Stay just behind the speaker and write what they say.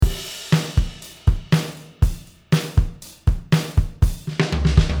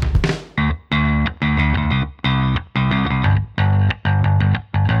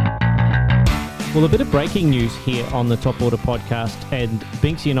Well, a bit of breaking news here on the Top Order podcast, and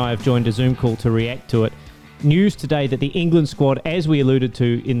Binksy and I have joined a Zoom call to react to it. News today that the England squad, as we alluded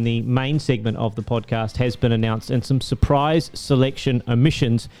to in the main segment of the podcast, has been announced, and some surprise selection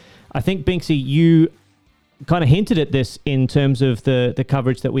omissions. I think, Binksy, you kind of hinted at this in terms of the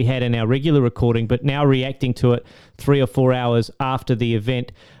coverage that we had in our regular recording, but now reacting to it 3 or 4 hours after the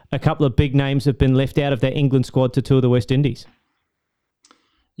event, a couple of big names have been left out of that England squad to tour the West Indies.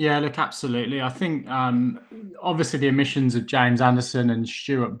 Yeah, look, absolutely. I think obviously the omissions of James Anderson and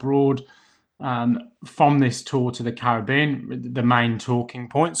Stuart Broad from this tour to the Caribbean, the main talking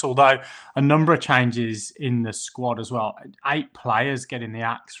points, although a number of changes in the squad as well. 8 players getting the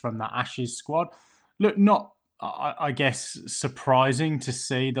axe from the Ashes squad. Look, not, I guess, surprising to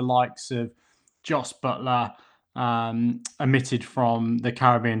see the likes of Jos Buttler omitted from the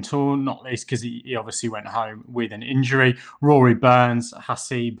Caribbean tour, not least because he obviously went home with an injury. Rory Burns,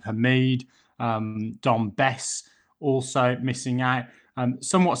 Hasib Hamid, Dom Bess also missing out.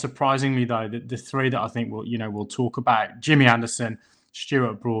 Somewhat surprisingly, though, the 3 that I think we'll talk about: Jimmy Anderson,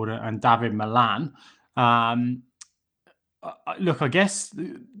 Stuart Broad, and David Malan. Look, I guess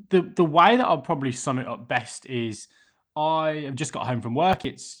the way that I'll probably sum it up best is I have just got home from work.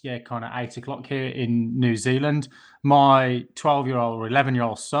 It's kind of 8 o'clock here in New Zealand. My 12-year-old or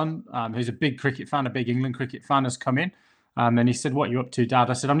 11-year-old son, who's a big cricket fan, a big England cricket fan, has come in. And he said, "What are you up to, Dad?"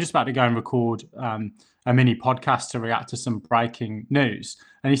 I said, "I'm just about to go and record a mini podcast to react to some breaking news."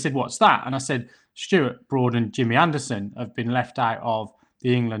 And he said, "What's that?" And I said, "Stuart Broad and Jimmy Anderson have been left out of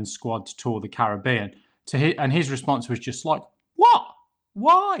the England squad to tour the Caribbean." And his response was just like, "What?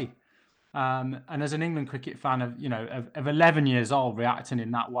 Why?" And as an England cricket fan of 11 years old, reacting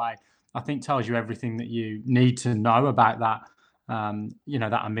in that way, I think tells you everything that you need to know about that.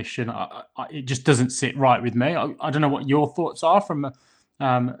 That omission. It just doesn't sit right with me. I don't know what your thoughts are from,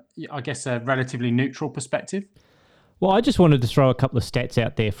 I guess, a relatively neutral perspective. Well, I just wanted to throw a couple of stats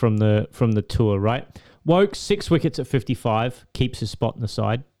out there from the tour, right? Woakes, 6 wickets at 55, keeps his spot in the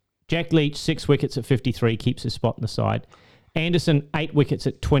side. Jack Leach, 6 wickets at 53, keeps his spot in the side. Anderson, 8 wickets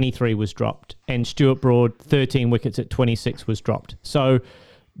at 23 was dropped. And Stuart Broad, 13 wickets at 26 was dropped. So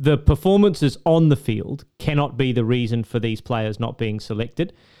the performances on the field cannot be the reason for these players not being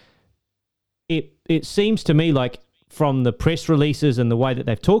selected. It seems to me like, from the press releases and the way that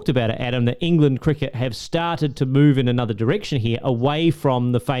they've talked about it, Adam, that England cricket have started to move in another direction here, away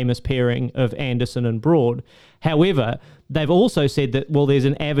from the famous pairing of Anderson and Broad. However, they've also said that, well, there's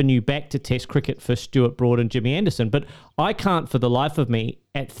an avenue back to Test cricket for Stuart Broad and Jimmy Anderson. But I can't, for the life of me,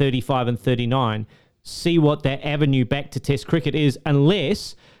 at 35 and 39, see what that avenue back to Test cricket is,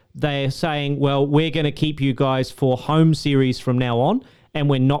 unless they're saying, well, we're going to keep you guys for home series from now on, and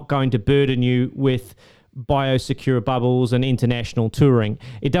we're not going to burden you with biosecure bubbles and international touring.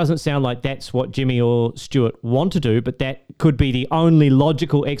 It doesn't sound like that's what Jimmy or Stuart want to do, but that could be the only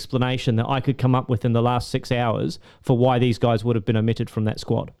logical explanation that I could come up with in the last 6 hours for why these guys would have been omitted from that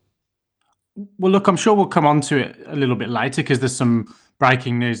squad. Well, look, I'm sure we'll come on to it a little bit later, because there's some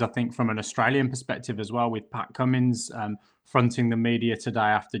breaking news, I think, from an Australian perspective as well, with Pat Cummins fronting the media today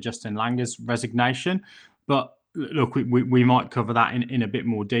after Justin Langer's resignation. But look, we might cover that in a bit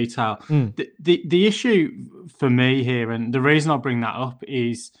more detail. The issue for me here, and the reason I bring that up,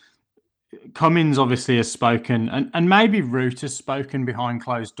 is Cummins obviously has spoken, and maybe Root has spoken behind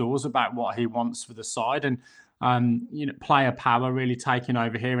closed doors about what he wants for the side, and player power really taking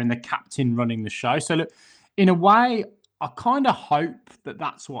over here, and the captain running the show. So look, in a way, I kind of hope that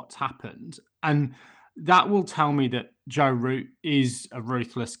that's what's happened, and that will tell me that Joe Root is a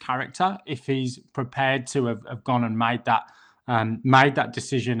ruthless character if he's prepared to have gone and made that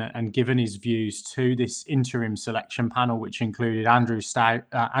decision and given his views to this interim selection panel, which included Andrew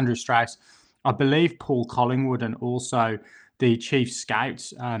Strauss, I believe Paul Collingwood, and also the chief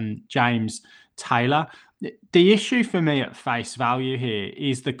scout, James Taylor. The issue for me at face value here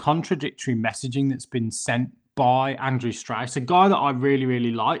is the contradictory messaging that's been sent by Andrew Strauss, a guy that I really,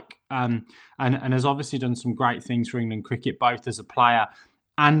 really like, and has obviously done some great things for England cricket, both as a player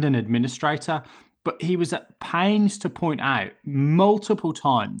and an administrator. But he was at pains to point out multiple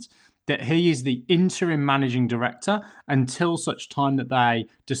times that he is the interim managing director until such time that they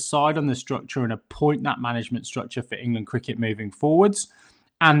decide on the structure and appoint that management structure for England cricket moving forwards,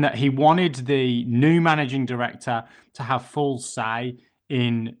 and that he wanted the new managing director to have full say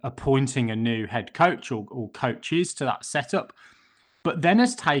in appointing a new head coach or coaches to that setup, but then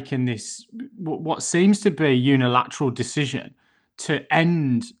has taken this, what seems to be unilateral decision, to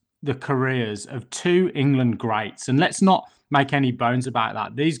end the careers of 2 England greats. And let's not make any bones about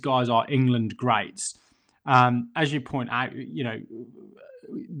that. These guys are England greats. As you point out,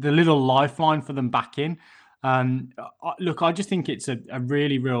 the little lifeline for them back in. Look, I just think it's a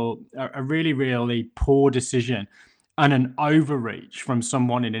really really poor decision and an overreach from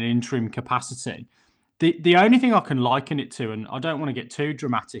someone in an interim capacity. The only thing I can liken it to, and I don't want to get too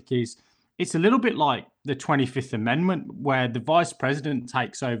dramatic, is it's a little bit like the 25th Amendment, where the vice president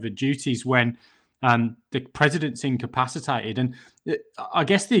takes over duties when the president's incapacitated. And I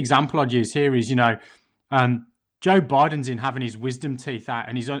guess the example I'd use here is, Joe Biden's in having his wisdom teeth out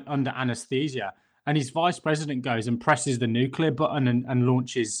and he's under anesthesia, and his vice president goes and presses the nuclear button and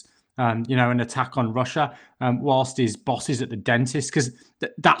launches, an attack on Russia, whilst his boss is at the dentist, because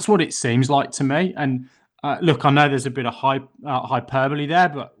that's what it seems like to me. And look, I know there's a bit of hyperbole there,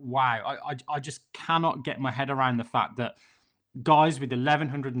 but wow, I just cannot get my head around the fact that guys with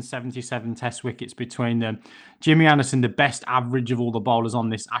 1,177 test wickets between them, Jimmy Anderson, the best average of all the bowlers on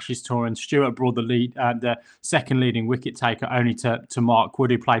this Ashes tour, and Stuart Broad, the second leading wicket taker, only to Mark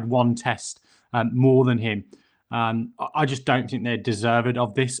Wood, who played one test more than him. I just don't think they're deserved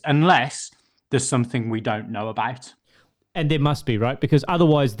of this, unless there's something we don't know about. And there must be, right? Because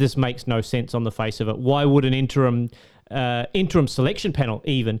otherwise this makes no sense on the face of it. Why would an interim selection panel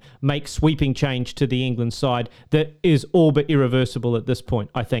even make sweeping change to the England side that is all but irreversible at this point,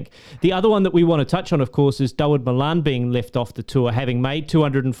 I think? The other one that we want to touch on, of course, is Dawid Malan being left off the tour, having made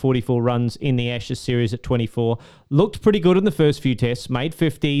 244 runs in the Ashes series at 24. Looked pretty good in the first few tests, made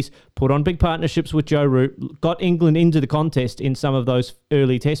 50s, put on big partnerships with Joe Root, got England into the contest in some of those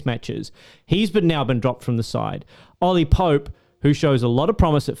early test matches. He's now been dropped from the side. Ollie Pope, who shows a lot of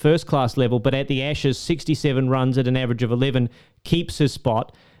promise at first-class level, but at the Ashes, 67 runs at an average of 11, keeps his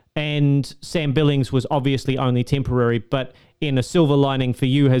spot. And Sam Billings was obviously only temporary, but in a silver lining for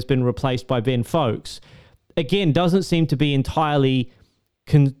you, has been replaced by Ben Foakes. Again, doesn't seem to be entirely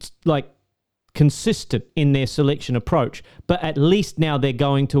consistent in their selection approach, but at least now they're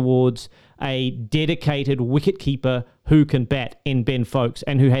going towards a dedicated wicketkeeper who can bat in Ben Foakes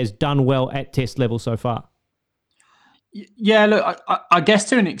and who has done well at test level so far. Yeah, look, I guess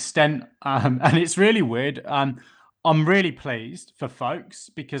to an extent, and it's really weird. I'm really pleased for Foakes,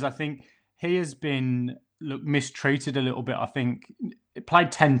 because I think he has been mistreated a little bit. I think it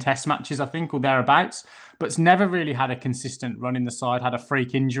played 10 test matches, I think, or thereabouts, but it's never really had a consistent run in the side. Had a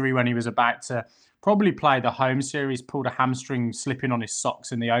freak injury when he was about to probably play the home series, pulled a hamstring slipping on his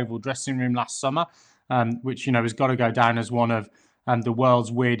socks in the Oval dressing room last summer, which, has got to go down as one of the world's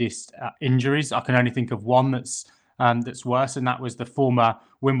weirdest injuries. I can only think of one that's worse, and that was the former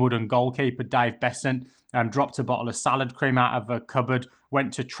Wimbledon goalkeeper Dave Beasant. Dropped a bottle of salad cream out of a cupboard,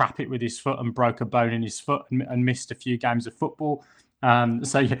 went to trap it with his foot and broke a bone in his foot and missed a few games of football.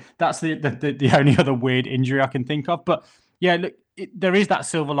 So yeah, that's the only other weird injury I can think of. But yeah, look, there is that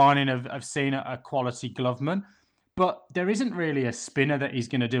silver lining of seeing a quality gloveman, but there isn't really a spinner that he's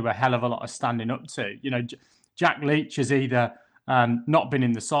going to do a hell of a lot of standing up to. Jack Leach has either not been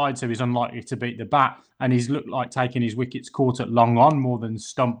in the side, so he's unlikely to beat the bat, and he's looked like taking his wickets caught at long on more than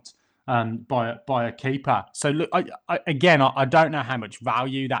stumped by a keeper. So look, I don't know how much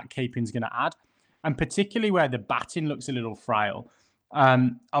value that keeping's going to add, and particularly where the batting looks a little frail. I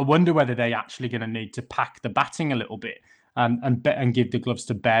wonder whether they're actually going to need to pack the batting a little bit and give the gloves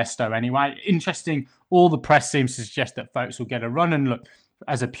to Bairstow anyway. Interesting. All the press seems to suggest that Foakes will get a run, and look,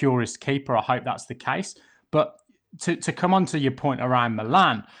 as a purist keeper, I hope that's the case. But to come on to your point around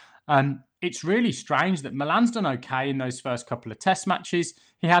Malan, it's really strange that Malan's done okay in those first couple of test matches.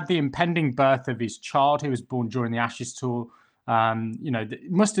 He had the impending birth of his child, who was born during the Ashes tour.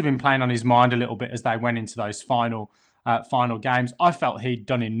 It must have been playing on his mind a little bit as they went into those final games. I felt he'd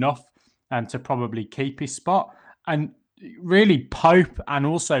done enough to probably keep his spot. And really, Pope and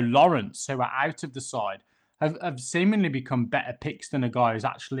also Lawrence, who are out of the side, have seemingly become better picks than a guy who's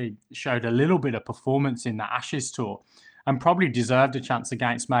actually showed a little bit of performance in the Ashes tour and probably deserved a chance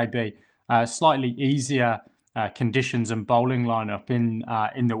against maybe slightly easier conditions and bowling lineup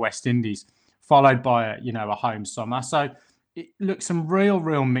in the West Indies, followed by a home summer. So it looks some real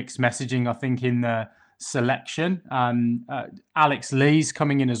mixed messaging, I think, in the selection. Alex Lee's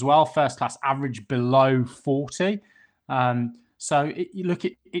coming in as well, first class average below 40. So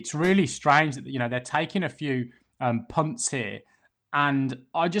it's really strange that they're taking a few punts here, and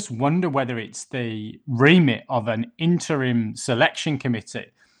I just wonder whether it's the remit of an interim selection committee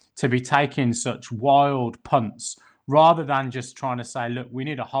to be taking such wild punts rather than just trying to say, look, we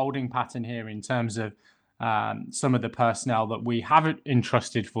need a holding pattern here in terms of some of the personnel that we haven't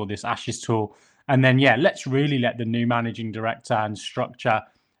entrusted for this Ashes tour, and then let's really let the new managing director and structure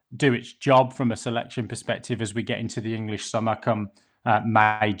do its job from a selection perspective as we get into the English summer come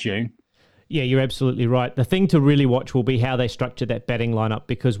May, June. Yeah, you're absolutely right. The thing to really watch will be how they structure that batting lineup,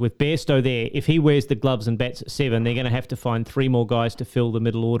 because with Bairstow there, if he wears the gloves and bats at 7, they're going to have to find 3 more guys to fill the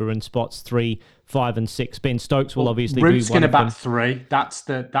middle order in spots 3, 5 and 6. Ben Stokes will obviously Root's be one going to of them. bat 3.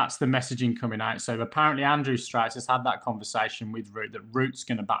 That's the messaging coming out. So apparently Andrew Strauss has had that conversation with Root, that Root's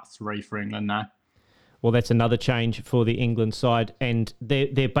going to bat 3 for England now. Well, that's another change for the England side, and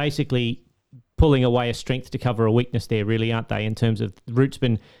they're basically pulling away a strength to cover a weakness there, really, aren't they? In terms of Root's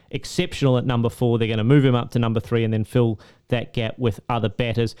been exceptional at number 4. They're going to move him up to number 3 and then fill that gap with other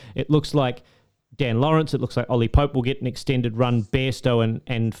batters. It looks like Dan Lawrence, it looks like Ollie Pope will get an extended run. Bairstow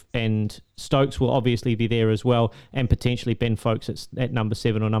and Stokes will obviously be there as well, and potentially Ben Foakes at number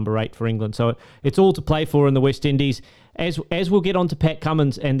 7 or number 8 for England. So it's all to play for in the West Indies. As we'll get on to Pat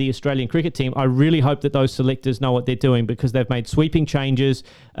Cummins and the Australian cricket team, I really hope that those selectors know what they're doing, because they've made sweeping changes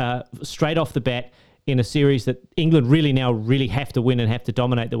straight off the bat in a series that England really have to win and have to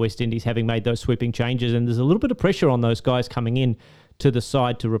dominate the West Indies, having made those sweeping changes. And there's a little bit of pressure on those guys coming in to the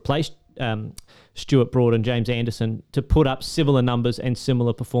side to replace Stuart Broad and James Anderson, to put up similar numbers and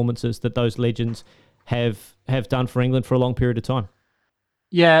similar performances that those legends have done for England for a long period of time.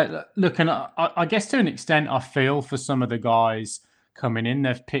 Yeah, look, and I guess to an extent, I feel for some of the guys coming in.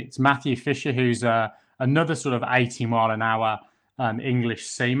 They've picked Matthew Fisher, who's another sort of 80 mile an hour English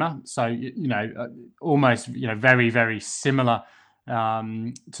seamer. So, almost, very, very similar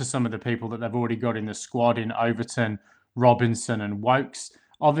to some of the people that they've already got in the squad in Overton, Robinson and Woakes.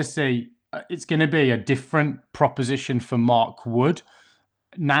 Obviously, it's going to be a different proposition for Mark Wood,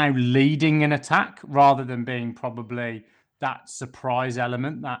 now leading an attack rather than being probably that surprise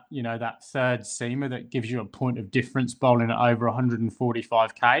element, that third seamer that gives you a point of difference bowling at over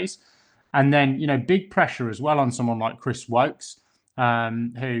 145 Ks. And then, big pressure as well on someone like Chris Woakes,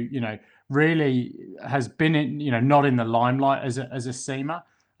 who, really has been not in the limelight as a seamer.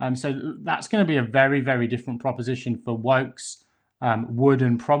 So that's going to be a very, very different proposition for Woakes, Wood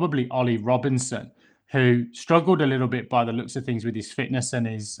and probably Ollie Robinson, who struggled a little bit by the looks of things with his fitness and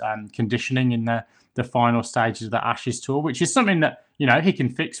his conditioning in the final stages of the Ashes tour, which is something that, he can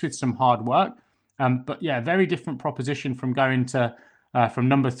fix with some hard work. But yeah, very different proposition from going to from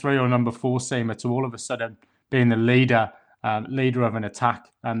number 3 or number 4 seamer to all of a sudden being the leader of an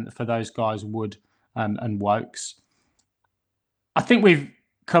attack for those guys, Wood and Woakes. I think we've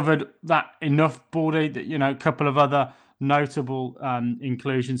covered that enough, Baldy, that, a couple of other notable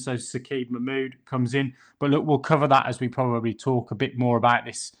inclusions. So Saqib Mahmood comes in, but look, we'll cover that as we probably talk a bit more about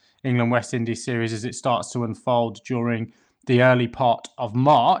this England-West Indies series as it starts to unfold during the early part of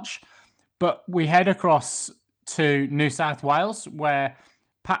March. But we head across to New South Wales, where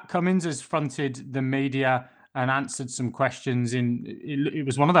Pat Cummins has fronted the media and answered some questions. It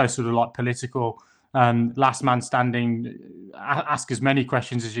was one of those sort of like political last man standing, ask as many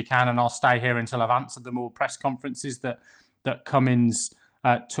questions as you can and I'll stay here until I've answered them all press conferences that Cummins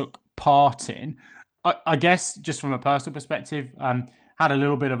took part in. I guess just from a personal perspective, had a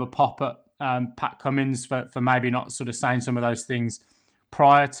little bit of a pop at Pat Cummins for maybe not sort of saying some of those things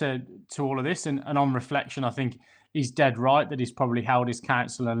prior to all of this. And on reflection, I think he's dead right that he's probably held his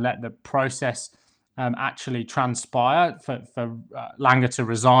counsel and let the process actually transpire for Langer to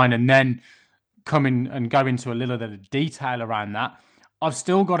resign and then come in and go into a little bit of detail around that. I've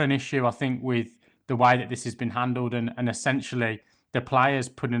still got an issue, I think, with the way that this has been handled and essentially the players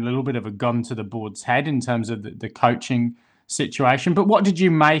putting a little bit of a gun to the board's head in terms of the coaching situation. But what did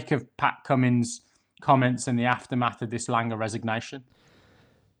you make of Pat Cummins' comments and the aftermath of this Langer resignation?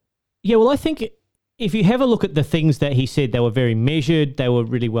 Yeah, well, I think if you have a look at the things that he said, they were very measured, they were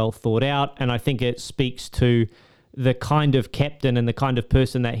really well thought out, and I think it speaks to the kind of captain and the kind of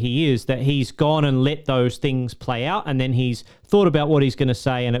person that he is, that he's gone and let those things play out, and then he's thought about what he's going to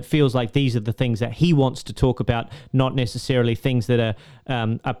say, and it feels like these are the things that he wants to talk about, not necessarily things that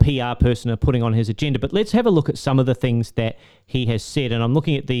a PR person are putting on his agenda. But let's have a look at some of the things that he has said, and I'm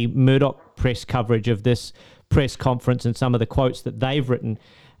looking at the Murdoch press coverage of this press conference and some of the quotes that they've written.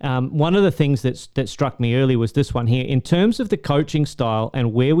 One of the things that struck me early was this one here. In terms of the coaching style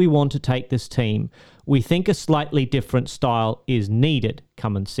and where we want to take this team, we think a slightly different style is needed,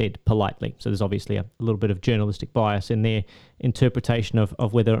 Cummins said politely. So there's obviously a little bit of journalistic bias in their interpretation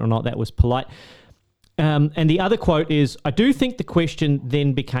of whether or not that was polite. And the other quote is, I do think the question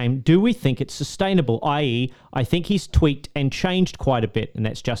then became, do we think it's sustainable? I.e., I think he's tweaked and changed quite a bit. And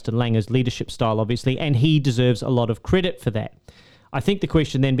that's Justin Langer's leadership style, obviously, and he deserves a lot of credit for that. I think the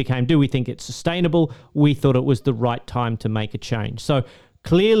question then became, do we think it's sustainable? We thought it was the right time to make a change. So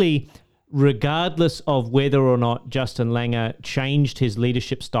clearly, regardless of whether or not Justin Langer changed his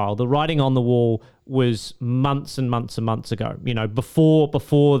leadership style, the writing on the wall was months and months and months ago. You know, before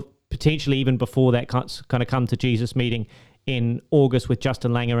potentially even before that kind of come to Jesus meeting in August with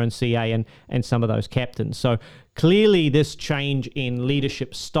Justin Langer and CA and some of those captains. So clearly this change in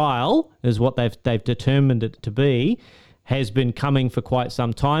leadership style is what they've determined it to be, has been coming for quite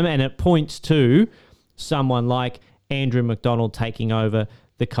some time, and it points to someone like Andrew McDonald taking over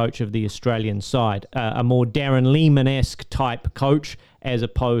the coach of the Australian side, a more Darren Lehmann-esque type coach as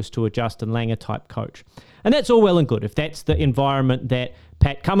opposed to a Justin Langer type coach. And that's all well and good if that's the environment that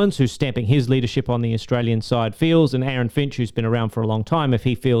Pat Cummins, who's stamping his leadership on the Australian side, feels, and Aaron Finch, who's been around for a long time, if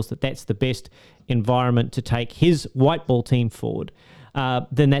he feels that that's the best environment to take his white ball team forward,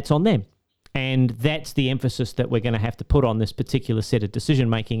 then that's on them. And that's the emphasis that we're going to have to put on this particular set of decision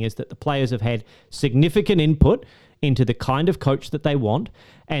making, is that the players have had significant input into the kind of coach that they want,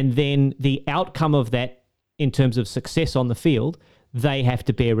 and then the outcome of that in terms of success on the field, they have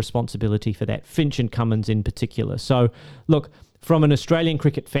to bear responsibility for that, Finch and Cummins in particular. So look, from an Australian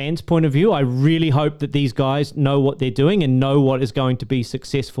cricket fan's point of view, I really hope that these guys know what they're doing and know what is going to be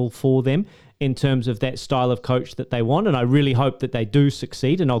successful for them in terms of that style of coach that they want. And I really hope that they do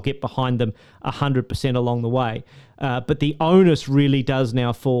succeed, and I'll get behind them 100% along the way. But the onus really does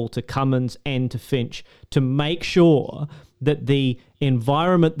now fall to Cummins and to Finch to make sure that the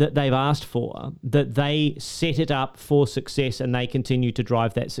environment that they've asked for, that they set it up for success and they continue to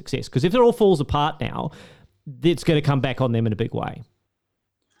drive that success. Because if it all falls apart now, it's going to come back on them in a big way.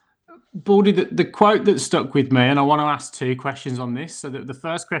 Baldy, the quote that stuck with me, and I want to ask two questions on this. So the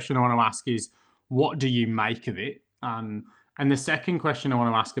first question I want to ask is, what do you make of it? And the second question I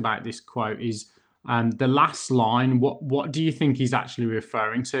want to ask about this quote is the last line. What do you think he's actually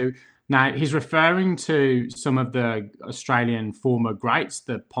referring to? Now, he's referring to some of the Australian former greats,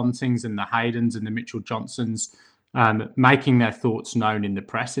 the Pontings and the Haydens and the Mitchell Johnsons, making their thoughts known in the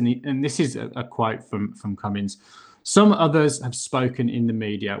press. And this is a quote from Cummins. Some others have spoken in the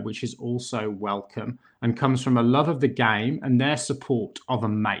media, which is also welcome and comes from a love of the game and their support of a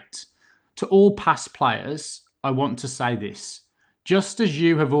mate. To all past players, I want to say this. Just as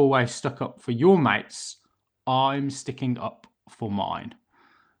you have always stuck up for your mates, I'm sticking up for mine.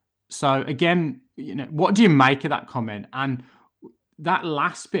 So again, what do you make of that comment? And that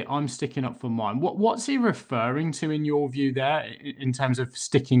last bit, I'm sticking up for mine. What's he referring to in your view there in terms of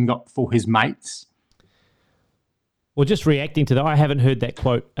sticking up for his mates? Well, just reacting to that, I haven't heard that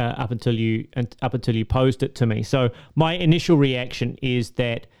quote up until you posed it to me. So my initial reaction is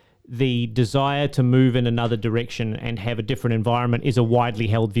that the desire to move in another direction and have a different environment is a widely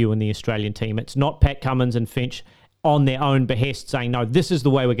held view in the Australian team. It's not Pat Cummins and Finch on their own behest saying, no, this is the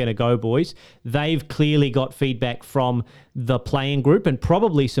way we're going to go, boys. They've clearly got feedback from the playing group and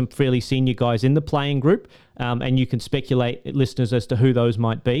probably some fairly senior guys in the playing group, and you can speculate, listeners, as to who those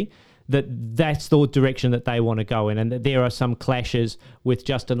might be, that's the direction that they want to go in, and that there are some clashes with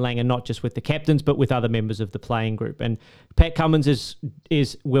Justin Langer, not just with the captains, but with other members of the playing group. And Pat Cummins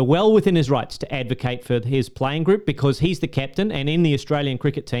is well within his rights to advocate for his playing group because he's the captain, and in the Australian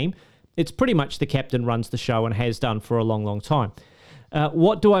cricket team, it's pretty much the captain runs the show and has done for a long, long time.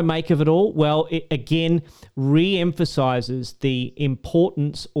 What do I make of it all? Well, it again re-emphasises the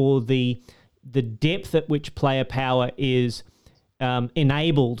importance or the depth at which player power is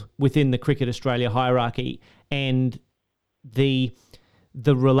enabled within the Cricket Australia hierarchy, and the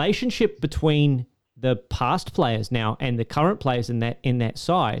relationship between the past players now and the current players in that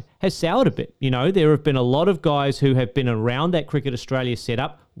side has soured a bit. There have been a lot of guys who have been around that Cricket Australia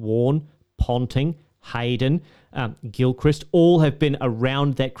setup. Warne, Ponting, Hayden, Gilchrist, all have been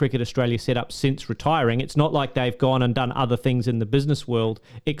around that Cricket Australia setup since retiring. It's not like they've gone and done other things in the business world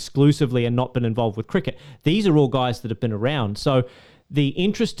exclusively and not been involved with cricket. These are all guys that have been around. So the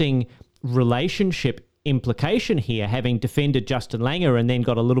interesting relationship implication here, having defended Justin Langer and then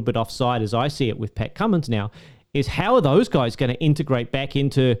got a little bit offside as I see it with Pat Cummins now, is how are those guys going to integrate back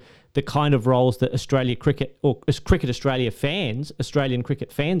into the kind of roles that Australia cricket, or Cricket Australia fans, Australian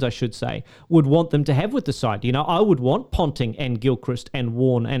cricket fans, I should say, would want them to have with the side. I would want Ponting and Gilchrist and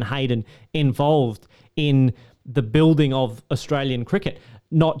Warne and Hayden involved in the building of Australian cricket,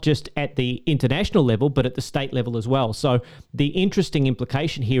 not just at the international level, but at the state level as well. So the interesting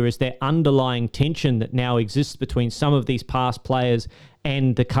implication here is that underlying tension that now exists between some of these past players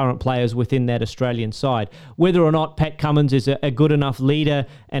and the current players within that Australian side. Whether or not Pat Cummins is a good enough leader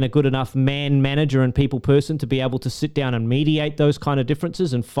and a good enough manager and people person to be able to sit down and mediate those kind of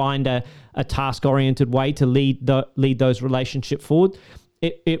differences and find a task-oriented way to lead those relationships forward,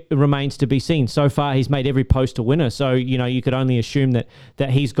 it remains to be seen. So far, he's made every post a winner. So, you could only assume that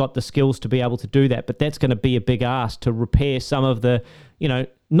he's got the skills to be able to do that. But that's going to be a big ask to repair some of the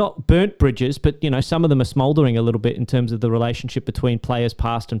not burnt bridges, but, some of them are smouldering a little bit in terms of the relationship between players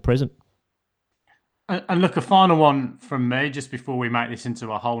past and present. And look, a final one from me, just before we make this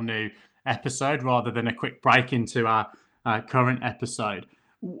into a whole new episode, rather than a quick break into our current episode.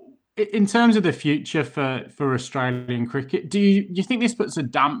 In terms of the future for Australian cricket, do you think this puts a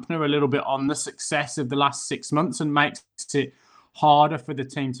dampener a little bit on the success of the last 6 months and makes it harder for the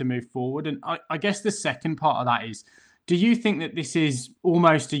team to move forward? And I guess the second part of that is, do you think that this is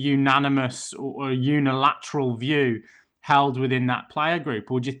almost a unanimous or a unilateral view held within that player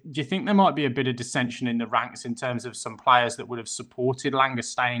group? Or do you think there might be a bit of dissension in the ranks in terms of some players that would have supported Langer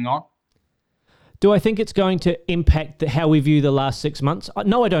staying on? Do I think it's going to impact how we view the last 6 months?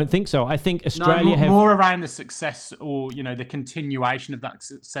 No, I don't think so. I think Australia more around the success or the continuation of that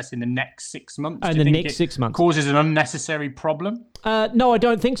success in the next 6 months. And the next 6 months causes an unnecessary problem. No, I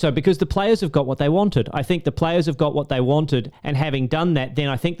don't think so, because the players have got what they wanted. I think the players have got what they wanted, and having done that, then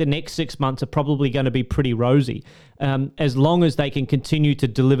I think the next 6 months are probably going to be pretty rosy, as long as they can continue to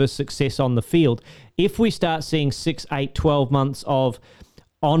deliver success on the field. If we start seeing 6, 8, 12 months of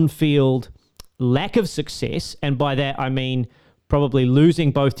on-field lack of success, and by that I mean probably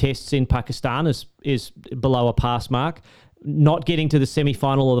losing both tests in Pakistan is below a pass mark. Not getting to the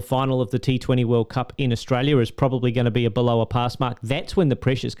semi-final or the final of the T20 World Cup in Australia is probably going to be a below a pass mark. That's when the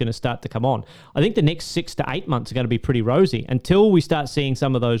pressure is going to start to come on. I think the next 6 to 8 months are going to be pretty rosy. Until we start seeing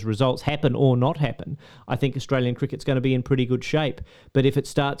some of those results happen or not happen, I think Australian cricket's going to be in pretty good shape. But if it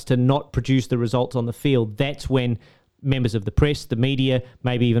starts to not produce the results on the field, that's when members of the press, the media,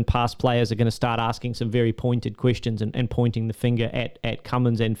 maybe even past players are going to start asking some very pointed questions and pointing the finger at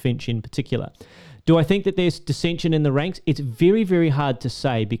Cummins and Finch in particular. Do I think that there's dissension in the ranks? It's very, very hard to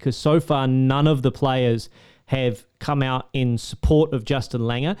say, because so far none of the players have come out in support of Justin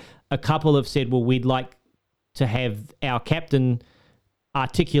Langer. A couple have said, well, we'd like to have our captain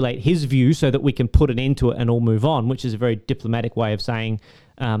articulate his view so that we can put an end to it and all move on, which is a very diplomatic way of saying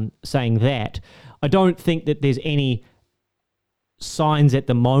that. I don't think that there's any signs at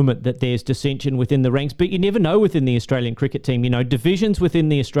the moment that there's dissension within the ranks, but you never know within the Australian cricket team. Divisions within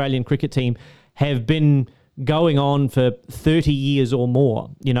the Australian cricket team have been going on for 30 years or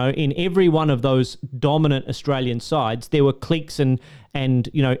more. In every one of those dominant Australian sides, there were cliques and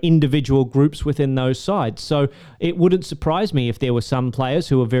individual groups within those sides. So it wouldn't surprise me if there were some players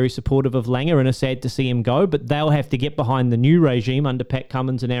who are very supportive of Langer and are sad to see him go, but they'll have to get behind the new regime under Pat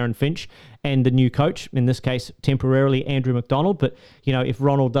Cummins and Aaron Finch and the new coach, in this case, temporarily Andrew McDonald. But, if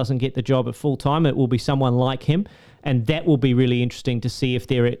Ronald doesn't get the job at full time, it will be someone like him. And that will be really interesting to see if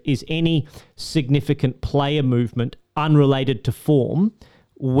there is any significant player movement unrelated to form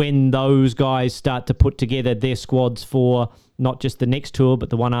when those guys start to put together their squads for not just the next tour,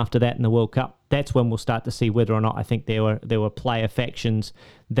 but the one after that in the World Cup. That's when we'll start to see whether or not I think there were player factions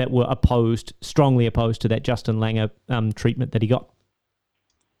that were strongly opposed to that Justin Langer treatment that he got.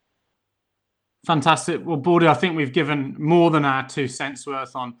 Fantastic. Well, Bordy, I think we've given more than our 2 cents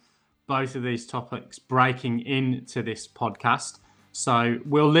worth on both of these topics breaking into this podcast. So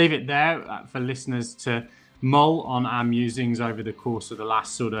we'll leave it there for listeners to mull on our musings over the course of the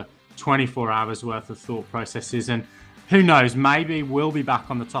last sort of 24 hours worth of thought processes. And who knows, maybe we'll be back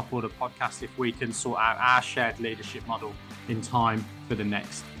on the Top Order podcast if we can sort out our shared leadership model in time for the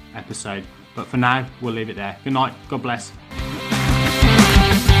next episode. But for now, we'll leave it there. Good night. God bless.